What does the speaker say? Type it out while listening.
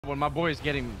When my boy is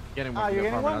getting one. Oh, you're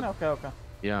getting one? Okay, okay.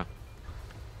 Yeah.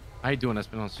 How you doing,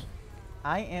 Espinoz?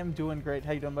 I am doing great.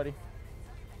 How you doing, buddy?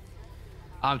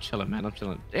 I'm chilling, man. I'm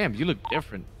chilling. Damn, you look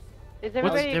different. Is What's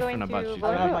everybody different going about to you?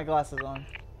 I don't have my glasses on.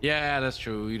 Yeah, that's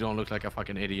true. You don't look like a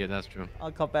fucking idiot. That's true.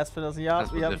 I'll call Espinoz. Yup,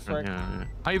 That's what's yup, different. sorry. Yeah.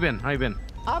 How you been? How you been?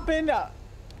 I've been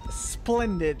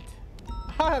splendid.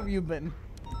 How have you been?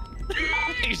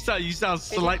 you sound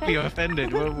slightly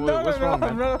offended. What's no, wrong,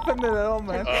 man? I'm not offended at all,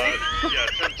 man. Yeah,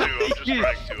 10-2.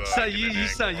 I'm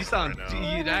just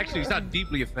trying to. You sound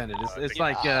deeply offended. It's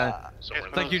like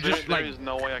you're just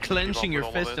like clenching your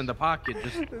fist in the pocket,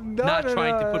 just not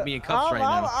trying to put me in cuffs right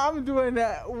now. I'm doing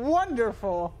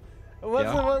wonderful. What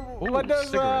does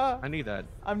cigarettes? I need that.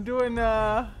 I'm doing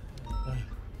Yeah,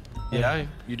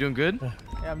 you doing good?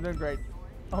 Yeah, I'm doing great.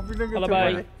 I hope you're doing good. Hello, too,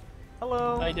 buddy. buddy.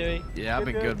 Hello. How you doing? Yeah, I've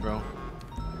been good, bro.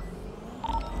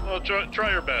 Oh,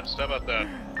 try your best. How about that?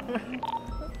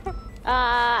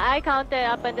 I counted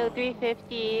up until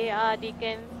 350,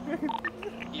 Deacon.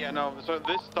 Yeah, no, so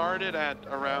this started at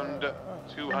around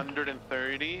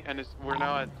 230, and we're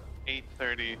now at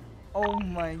 830. Oh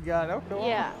my god, okay. Well.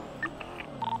 Yeah.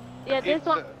 Yeah, this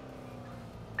one.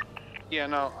 Yeah,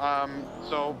 no,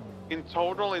 so in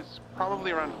total it's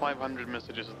probably around 500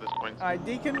 messages at this point. Alright,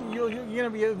 Deacon, you're gonna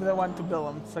be the one to bill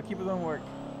him, so keep it on work.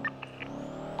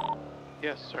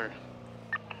 Yes, sir.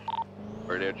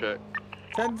 Radio check.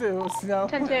 10-2, Snow.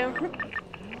 10-2.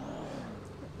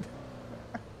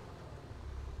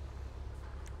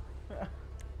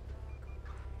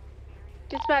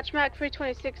 Dispatch Mac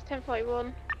 326,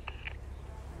 1041.